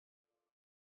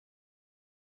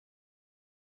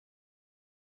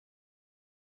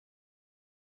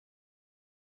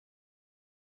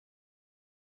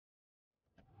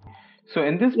So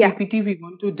in this Yeah. PPT, we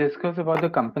want to discuss about the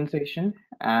compensation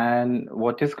and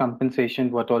what is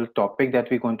compensation, what all topic that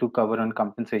we're going to cover on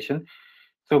compensation.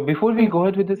 So before we go Mm.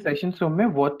 ahead with this session, Soumya,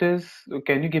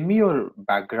 can you give me your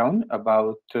background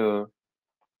about, your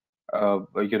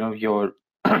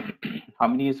how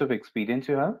many years of experience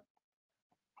you have?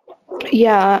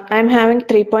 Yeah, I'm having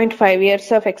 3.5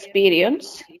 years of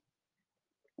experience,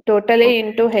 totally Okay,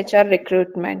 into HR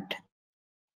recruitment.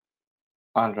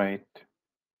 all right.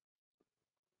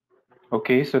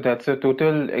 Okay, so that's a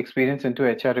total experience into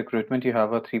HR recruitment. You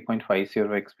have a 3.5 year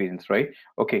of experience, right?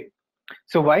 Okay.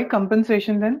 So why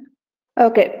compensation then?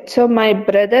 Okay, so my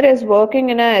brother is working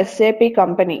in a SAP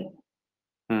company.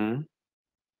 Hmm.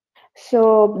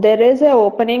 So there is a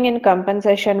opening in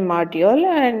compensation module,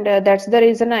 and that's the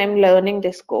reason I'm learning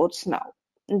this course now.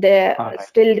 All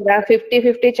right. There are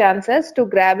 50-50 chances to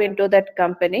grab into that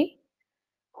company.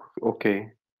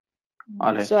 Okay.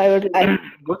 All right. So I would like.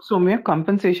 Good, Soumya.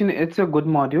 Compensation, it's a good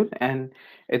module and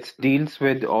it deals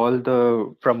with all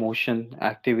the promotion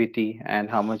activity and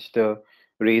how much the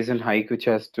raise and hike which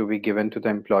has to be given to the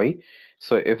employee.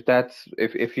 So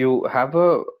if you have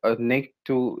a nick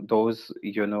to those,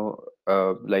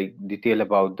 like detail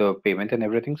about the payment and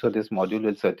everything, so this module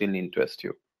will certainly interest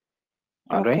you.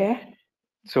 All right. Okay.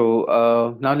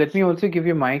 So now let me also give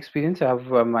you my experience.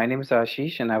 My name is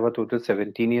Ashish and I have a total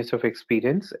 17 years of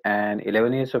experience and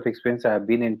 11 years of experience I have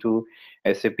been into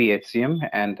SAP HCM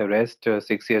and the rest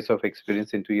 6 years of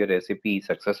experience into your SAP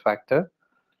SuccessFactor.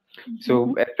 So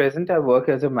Mhm. at present I work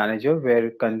as a manager where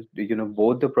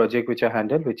both the project which I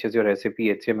handle, which is your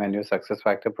SAP HCM and your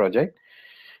SuccessFactor project.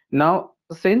 Now,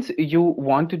 since you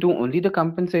want to do only the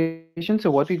compensation,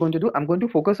 so what we're going to do, I'm going to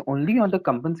focus only on the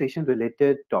compensation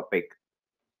related topic.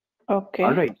 All Okay.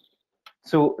 right.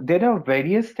 So there are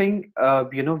various things,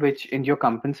 which in your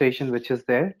compensation, which is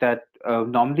there that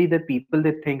normally the people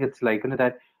they think it's like,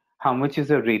 that how much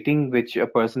is a rating which a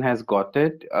person has got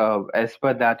it, as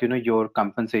per that, your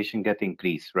compensation get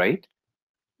increased, right?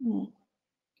 Mm.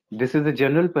 This is the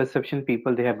general perception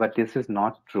people they have, but this is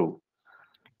not true.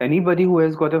 Anybody who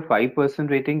has got a 5%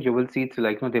 rating, you will see it's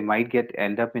like, they might get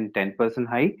end up in 10%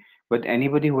 high, but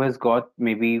anybody who has got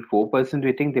maybe 4%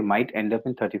 rating, they might end up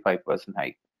in 35%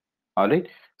 high. All right.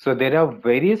 So there are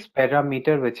various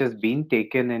parameter which has been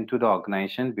taken into the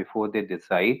organization before they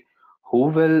decide who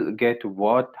will get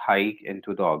what hike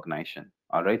into the organization.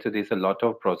 All right. So there's a lot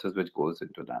of process which goes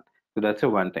into that. So that's the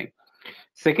one thing.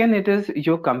 Second, it is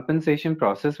your compensation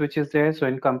process which is there. So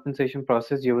in compensation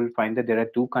process, you will find that there are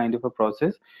two kind of a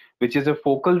process, which is a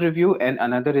focal review and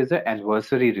another is an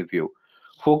anniversary review.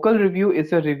 Focal review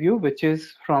is a review which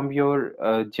is from your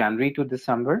January to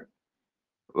December,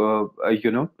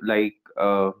 you'll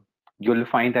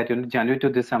find that January to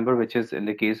December, which is in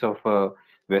the case of a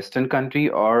Western country,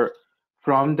 or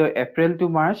from the April to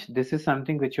March, this is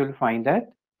something which you'll find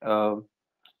that. Uh,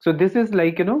 so this is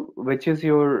like which is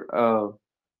your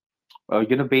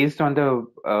based on the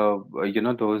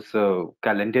those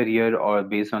calendar year or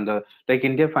based on the like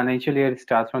India financial year, it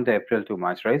starts from the April to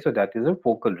March, right? So that is a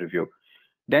focal review.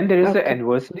 Then there is the Okay.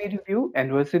 anniversary review.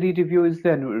 Anniversary review is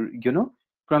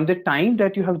from the time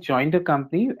that you have joined the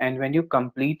company and when you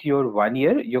complete your 1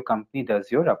 year, your company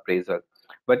does your appraisal.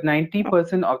 But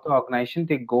 90% of the organization,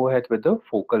 they go ahead with the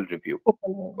focal review.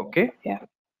 Okay. Okay. Yeah.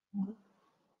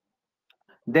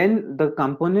 Then the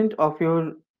component of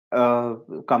your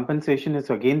compensation is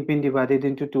again been divided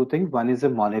into two things. One is a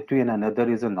monetary and another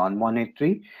is a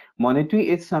non-monetary. Monetary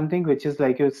is something which is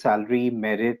like your salary,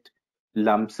 merit,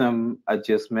 lump sum,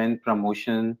 adjustment,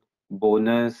 promotion,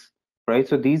 bonus, right?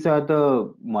 So these are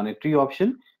the monetary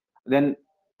option. Then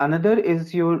another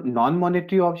is your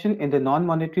non-monetary option. In the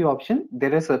non-monetary option,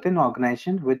 there are certain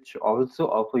organizations which also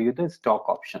offer you the stock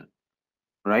option,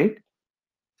 right?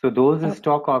 So those Okay.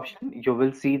 stock option, you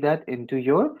will see that into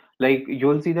your, like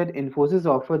you'll see that Infosys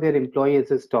offer their employee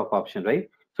as a stock option, right?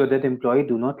 So that employee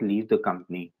do not leave the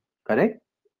company, correct?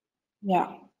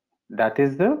 Yeah. That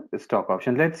is the stock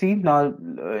option. Let's see now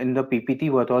in the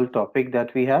PPT what all topic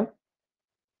that we have.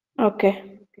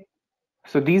 Okay.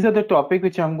 So these are the topic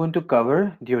which I'm going to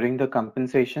cover during the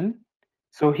compensation.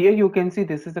 So here you can see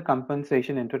this is the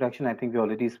compensation introduction. I think we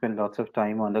already spent lots of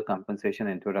time on the compensation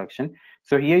introduction.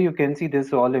 So here you can see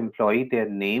this all employee, their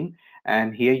name,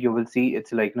 and here you will see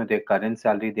it's like their current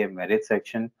salary, their merit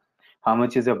section, how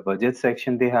much is a budget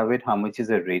section they have it, how much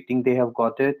is a rating they have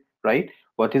got it, right?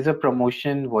 What is a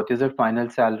promotion, what is a final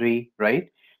salary, right?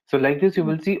 So like this, you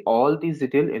will see all these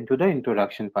detail into the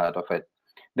introduction part of it.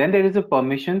 Then there is a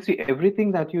permission. See,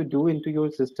 everything that you do into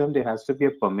your system, there has to be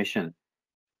a permission,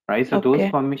 right? So those Okay.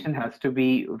 permission has to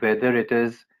be whether it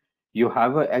is you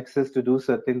have a access to do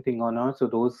certain thing or not. So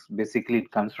those basically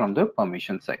it comes from the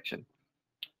permission section.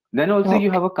 Then also you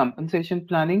Okay. have a compensation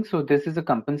planning. So this is a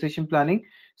compensation planning.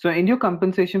 So in your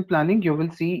compensation planning, you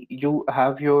will see you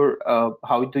have your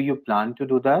how do you plan to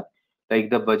do that? Like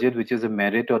the budget, which is a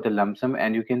merit or the lump sum,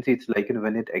 and you can see it's like,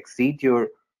 when it exceeds your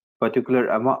particular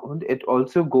amount, it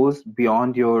also goes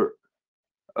beyond your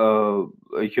uh,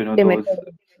 those Limited.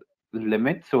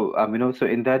 limits. So so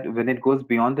in that, when it goes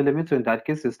beyond the limit, so in that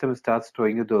case, system starts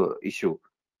throwing you the issue,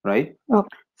 right?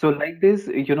 Okay. So like this,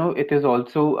 it is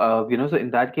also, so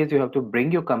in that case, you have to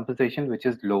bring your compensation, which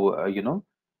is low,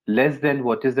 less than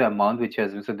what is the amount which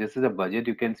has been. So this is a budget,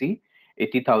 you can see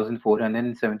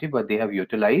 80,470, but they have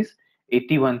utilized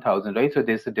 81,000, right? So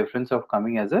there's a difference of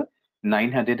coming as a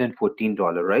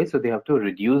 $914, right? So they have to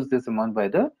reduce this amount by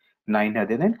the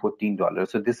 $914.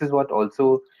 So this is what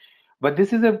also, but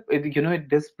this is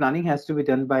this planning has to be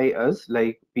done by us,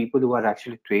 like people who are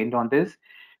actually trained on this.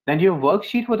 Then your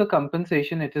worksheet for the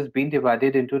compensation, it has been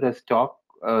divided into the stock,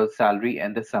 salary,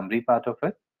 and the summary part of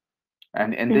it.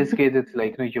 And in this Mhm. case, it's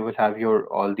like, you will have your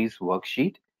all these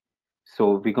worksheet.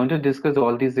 So we're going to discuss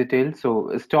all these details.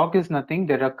 So stock is nothing.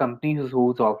 There are companies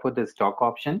who's offer the stock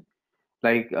option.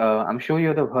 Like I'm sure you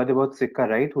have heard about Sikka,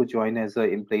 right? Who joined as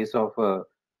in place of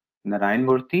Narayan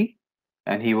Murthy,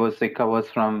 and he was Sikka was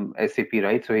from SAP,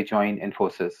 right? So he joined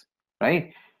Infosys,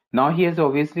 right? Now he has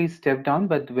obviously stepped down,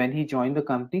 but when he joined the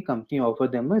company, company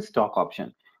offered them a stock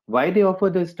option. Why they offer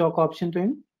the stock option to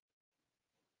him?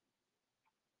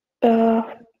 Uh,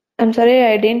 I'm sorry,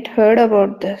 I didn't heard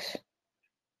about this.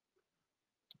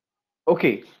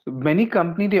 Okay, many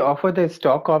company they offer the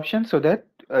stock option so that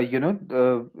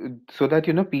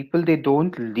people they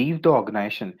don't leave the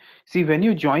organization. See, when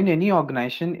you join any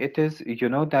organization, it is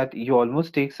that you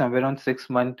almost take somewhere around 6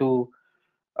 months to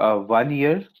 1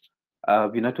 year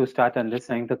to start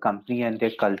understanding the company and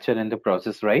their culture and the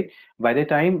process, right? By the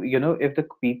time, if the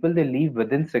people they leave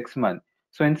within 6 months,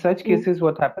 so in such Mm. cases,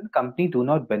 what happens? Company do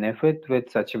not benefit with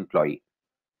such employee,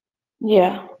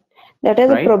 Yeah, that is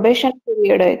a right? probation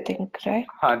period, I think, right?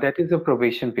 That is a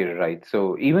probation period, right?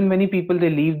 So even many people they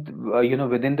leave,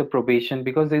 within the probation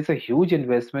because there's a huge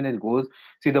investment. It goes.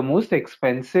 See, the most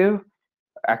expensive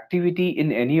activity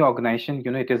in any organization,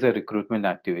 it is a recruitment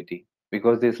activity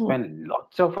because they Mm. spend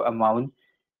lots of amount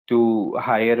to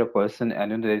hire a person,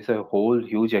 and there's a whole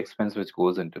huge expense which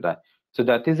goes into that. So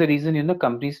that is the reason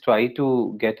companies try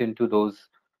to get into those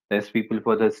less people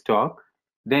for the stock.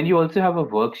 Then you also have a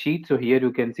worksheet. So here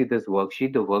you can see this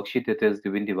worksheet. The worksheet, it is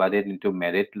been divided into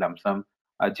merit, lump sum,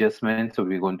 adjustment. So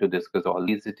we're going to discuss all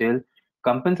these detail.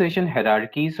 Compensation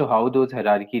hierarchy. So how those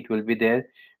hierarchy it will be there.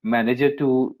 Manager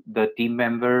to the team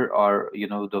member, or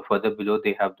the further below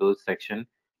they have those section.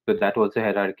 So that also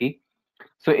hierarchy.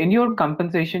 So in your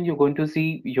compensation, you're going to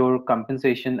see your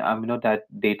compensation, that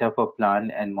data for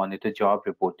plan and monitor job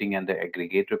reporting and the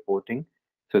aggregate reporting.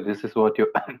 So this is what you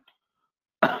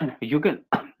you can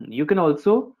you can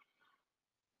also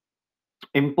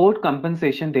import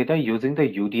compensation data using the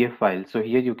UDF file. So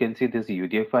here you can see this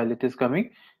UDF file it is coming.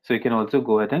 So you can also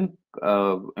go ahead and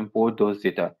import those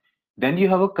data. Then you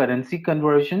have a currency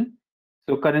conversion.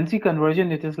 So currency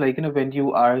conversion, it is like, when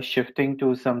you are shifting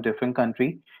to some different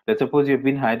country. Let's suppose you've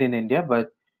been hired in India, but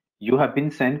you have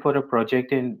been sent for a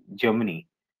project in Germany.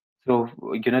 So,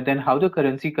 then how the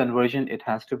currency conversion it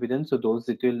has to be done. So those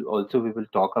it will also we will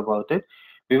talk about it.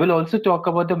 We will also talk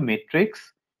about the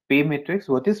matrix, pay matrix.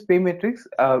 What is pay matrix?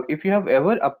 If you have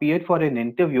ever appeared for an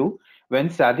interview when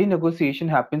salary negotiation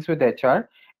happens with HR,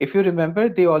 if you remember,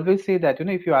 they always say that,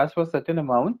 if you ask for a certain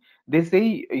amount, they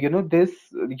say,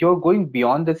 this you're going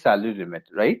beyond the salary limit,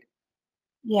 right?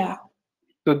 Yeah.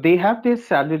 So they have this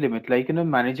salary limit, like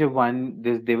manager one,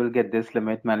 this they will get this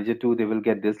limit, manager two, they will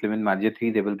get this limit, manager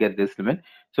three, they will get this limit.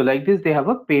 So like this, they have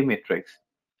a pay matrix.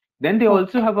 Then they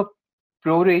also Okay. have a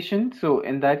proration. So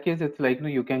in that case, it's like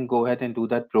you can go ahead and do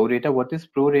that prorata. What is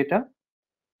prorata?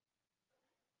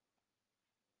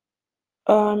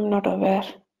 I'm not aware.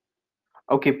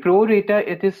 Okay, prorata,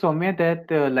 it is somewhere that,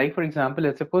 like for example,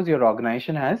 let's suppose your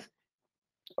organization has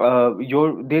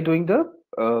they're doing the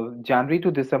January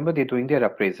to December, they're doing their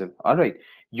appraisal. All right.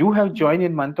 You have joined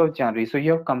in month of January, so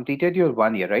you have completed your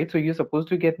 1 year, right? So you're supposed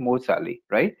to get more salary,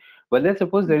 right? Well, let's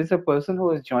suppose there is a person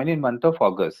who has joined in month of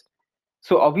August.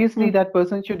 So obviously Mm. that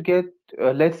person should get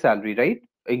less salary, right?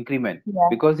 Increment, Yeah.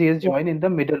 because he has Yeah. joined in the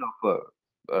middle of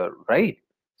right?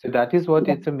 So that is what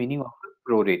Yeah. it's a meaning of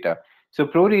pro rata. So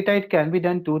pro rata, it can be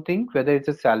done two things, whether it's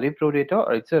a salary pro rata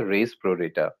or it's a raise pro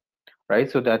rata, right?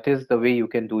 So that is the way you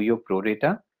can do your pro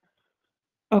rata.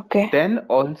 Okay. Then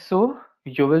also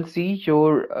you will see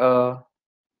your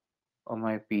Oh,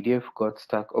 my PDF got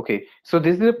stuck. Okay, so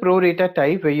this is a pro rata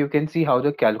type where you can see how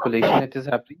the calculation it is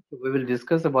happening. So we will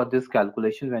discuss about this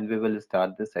calculation when we will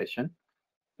start the session.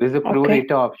 This is a pro Okay.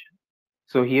 rata option.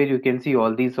 So here you can see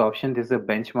all these options. This is a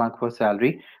benchmark for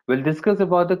salary. We'll discuss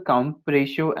about the comp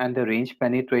ratio and the range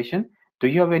penetration. Do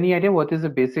you have any idea what is the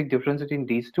basic difference between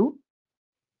these two?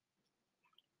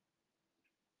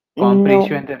 Comp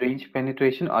ratio No. and the range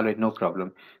penetration. All right, no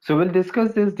problem. So we'll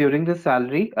discuss this during the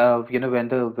salary.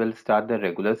 When we'll start the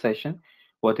regular session.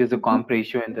 What is the Mhm. comp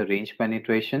ratio and the range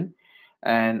penetration?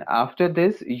 And after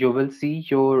this, you will see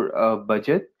your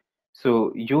budget.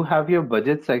 So you have your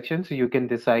budget section, so you can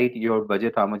decide your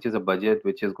budget, how much is a budget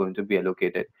which is going to be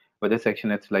allocated. Budget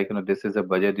section, it's like, this is a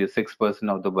budget, you're 6%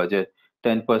 of the budget,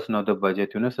 10% of the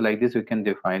budget, so like this, you can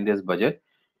define this budget.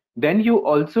 Then you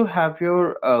also have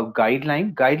your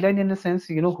guideline in a sense,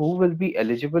 who will be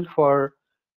eligible for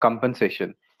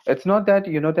compensation. It's not that,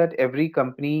 that every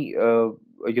company,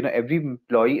 every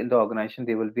employee in the organization,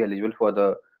 they will be eligible for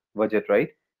the budget, right?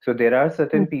 So there are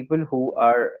certain Mm. people who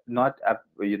are not,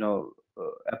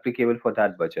 applicable for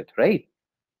that budget, right?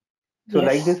 So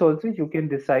like Yes. this also, you can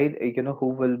decide, who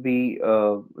will be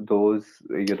those,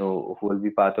 who will be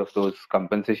part of those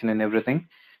compensation and everything.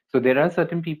 So there are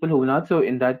certain people who will not. So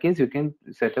in that case, you can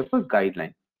set up a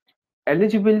guideline.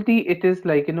 Eligibility, it is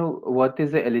like, what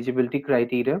is the eligibility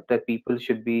criteria that people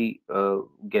should be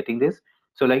getting this.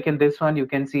 So like in this one, you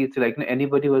can see it's like,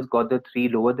 anybody who has got the three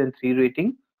lower than three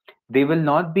rating, they will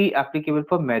not be applicable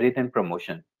for merit and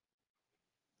promotion,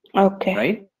 Okay.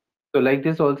 right? So like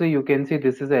this also you can see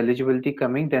this is the eligibility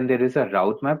coming. Then there is a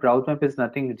route map. Route map is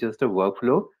nothing, it's just a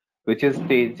workflow which is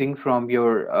staging from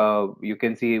your you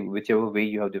can see whichever way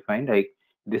you have defined. Like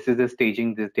this is a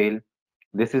staging detail.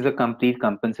 This is a complete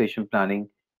compensation planning.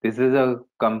 This is a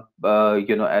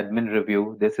admin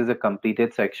review. This is a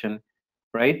completed section,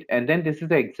 right? And then this is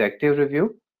the executive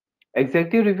review.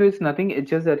 Executive review is nothing. It's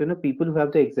just that people who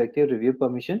have the executive review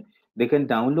permission, they can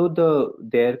download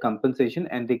their compensation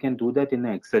and they can do that in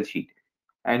an Excel sheet.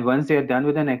 And once they are done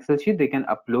with an Excel sheet, they can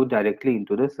upload directly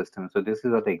into the system. So this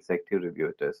is what the executive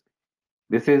review it is.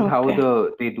 This is how Okay.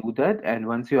 they do that. And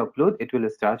once you upload, it will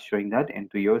start showing that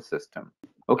into your system.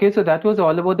 Okay, so that was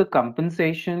all about the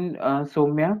compensation,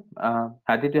 Soumya.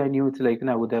 Had it I knew it's like,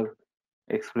 I would have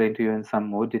explained to you in some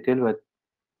more detail, but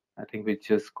I think we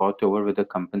just got over with the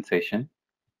compensation.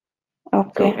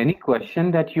 So, Okay. any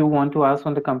question that you want to ask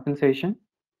on the compensation?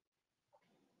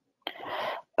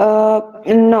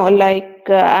 No, like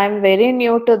I'm very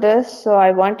new to this, so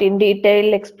I want in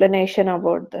detail explanation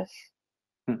about this.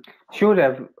 Hmm.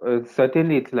 Sure,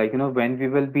 certainly. It's like, when we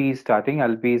will be starting,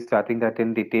 I'll be starting that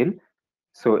in detail.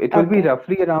 So it will be Okay.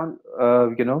 roughly around,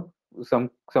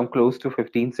 some close to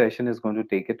 15 session is going to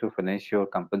take it to finish your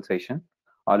compensation.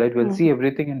 All right, we'll see Mhm.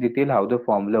 everything in detail, how the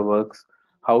formula works,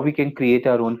 how we can create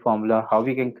our own formula, how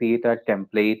we can create our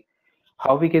template,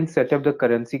 how we can set up the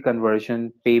currency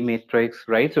conversion, pay matrix,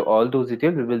 right? So all those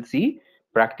details we will see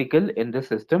practical in the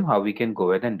system, how we can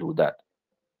go ahead and do that.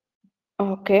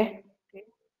 Okay.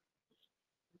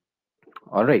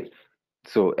 All right.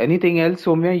 So anything else,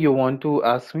 Soumya, you want to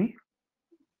ask me?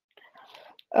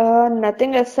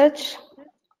 Nothing as such.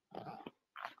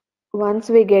 Once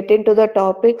we get into the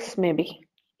topics, maybe.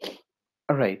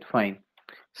 All right, fine.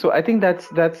 So I think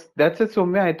that's it,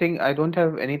 Soumya. I think I don't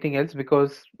have anything else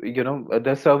because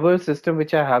the server system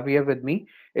which I have here with me,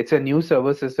 it's a new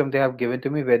server system they have given to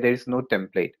me where there is no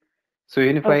template. So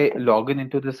even if I Okay. log in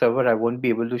into the server, I won't be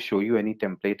able to show you any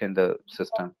template in the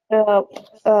system. Uh,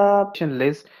 uh,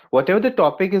 List, whatever the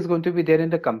topic is going to be there in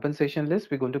the compensation list,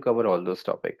 we're going to cover all those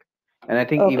topics. And I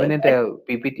think okay. even in the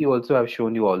PPT also I've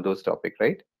shown you all those topics,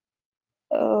 right?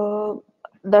 Uh,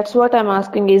 that's what I'm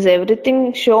asking. Is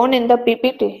everything shown in the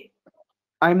PPT?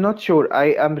 I'm not sure.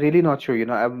 I'm really not sure.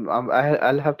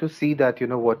 I'll have to see that,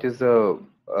 what is the,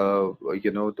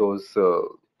 those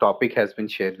topic has been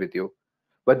shared with you.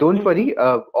 But don't Mm-hmm. worry,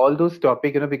 all those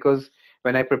topic, because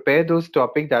when I prepared those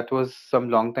topic, that was some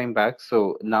long time back.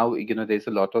 So now, there's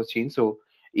a lot of change. So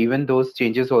even those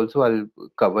changes also I'll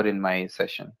cover in my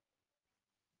session.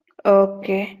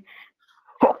 Okay.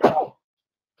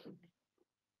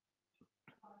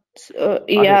 So, All right.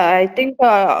 yeah, I think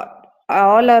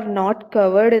all are not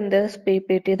covered in this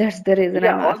PPT. That's the reason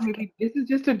Yeah, I'm or asking. maybe this is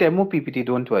just a demo PPT.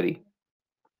 Don't worry.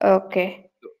 Okay.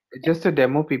 It's just a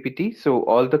demo PPT, so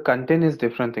all the content is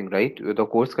different thing, right? The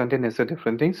course content is a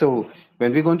different thing. So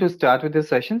when we're going to start with this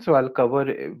session, so I'll cover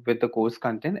with the course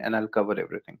content and I'll cover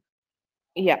everything.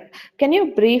 Yeah. Can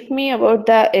you brief me about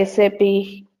the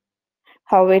SAP,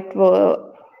 how it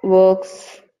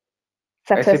works,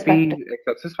 success SAP factor?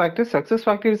 Success Factor. Success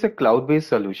Factor is a cloud-based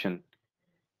solution.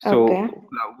 So, Okay.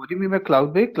 what do you mean by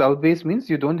cloud-based? Cloud-based means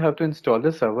you don't have to install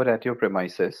the server at your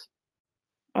premises.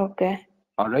 Okay.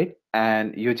 All right.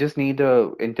 And you just need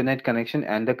a internet connection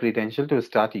and the credential to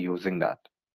start using that.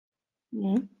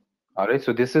 Mm. All right.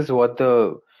 So this is what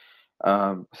the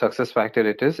success factor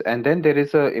it is. And then there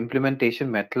is a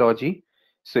implementation methodology.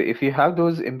 So if you have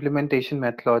those implementation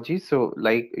methodologies, so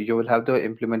like you will have the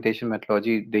implementation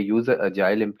methodology, they use a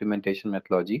agile implementation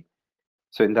methodology.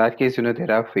 So in that case,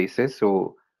 there are phases.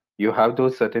 So you have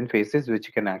those certain phases which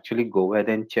you can actually go ahead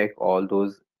and check all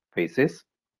those phases,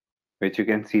 which you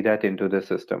can see that into the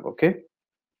system. Okay.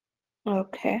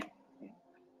 Okay.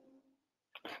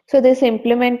 So this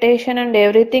implementation and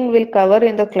everything will cover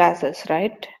in the classes,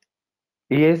 right?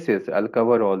 Yes, yes, I'll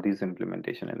cover all these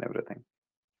implementation and everything.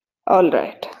 All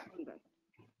right.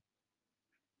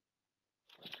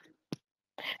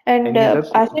 And Any other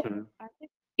Ashish,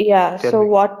 yeah, tell so me.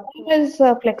 what time is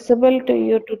flexible to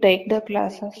you to take the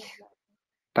classes?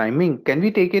 Timing, can we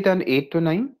take it on 8 to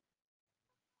 9?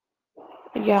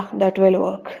 Yeah, that will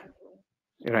work.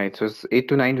 Right, so it's 8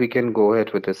 to 9 we can go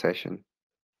ahead with the session.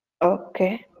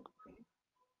 Okay.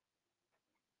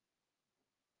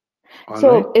 All right.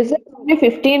 So is it only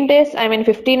 15 days? I mean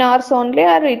 15 hours only,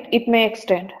 or it may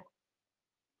extend?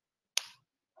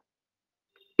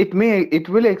 It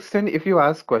will extend if you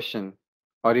ask question,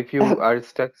 or if you Okay. are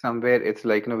stuck somewhere, it's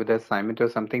like, with assignment or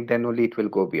something, then only it will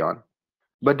go beyond.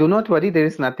 But do not worry, there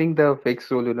is nothing the fixed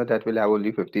rule, that will have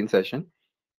only 15 session.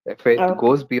 If it Okay.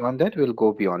 goes beyond that, we'll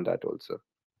go beyond that also.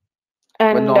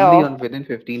 But And normally on within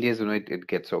 15 days, it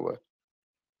gets over.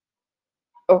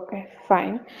 okay,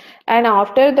 fine. And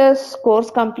after this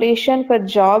course completion for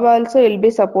job also will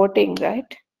be supporting,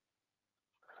 right?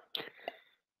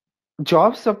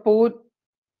 Job support,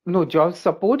 no, job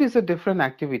support is a different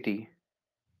activity.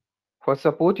 For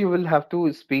support, you will have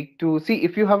to speak to, see,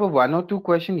 if you have a one or two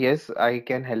question, yes, I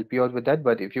can help you out with that.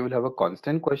 But if you will have a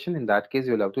constant question, in that case,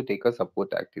 you'll have to take a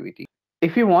support activity.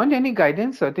 If you want any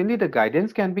guidance, certainly the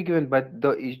guidance can be given, but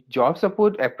the job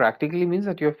support practically means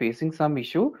that you're facing some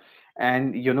issue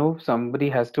and somebody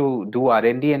has to do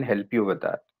R&D and help you with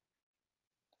that.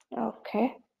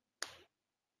 Okay.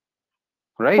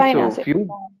 Right? Fine, So Asif.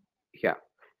 yeah,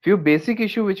 few basic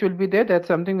issue which will be there, that's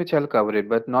something which I'll cover it,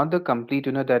 but not the complete,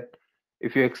 that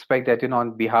if you expect that,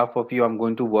 on behalf of you, I'm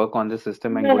going to work on the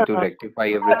system and No, going no, to no. rectify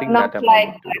everything, Not that I'm not like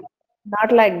going to that. do.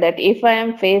 Not like that. If I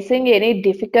am facing any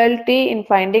difficulty in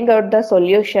finding out the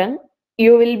solution,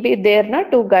 you will be there na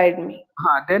to guide me.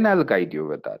 Then I'll guide you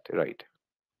with that. Right.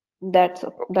 Okay.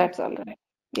 That's all right.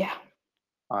 Yeah.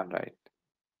 All right.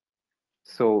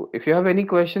 So if you have any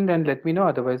question, then let me know.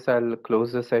 Otherwise, I'll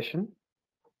close the session.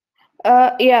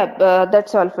 Yeah,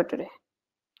 that's all for today.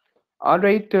 All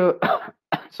right,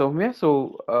 Soumya.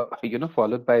 So,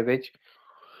 followed by which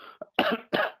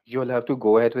you'll have to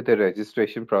go ahead with the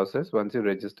registration process. Once you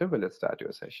register, we'll start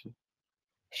your session.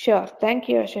 Sure. Thank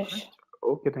you, All right. Ashish.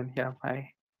 Okay, then. Yeah.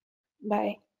 Bye.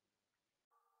 Bye.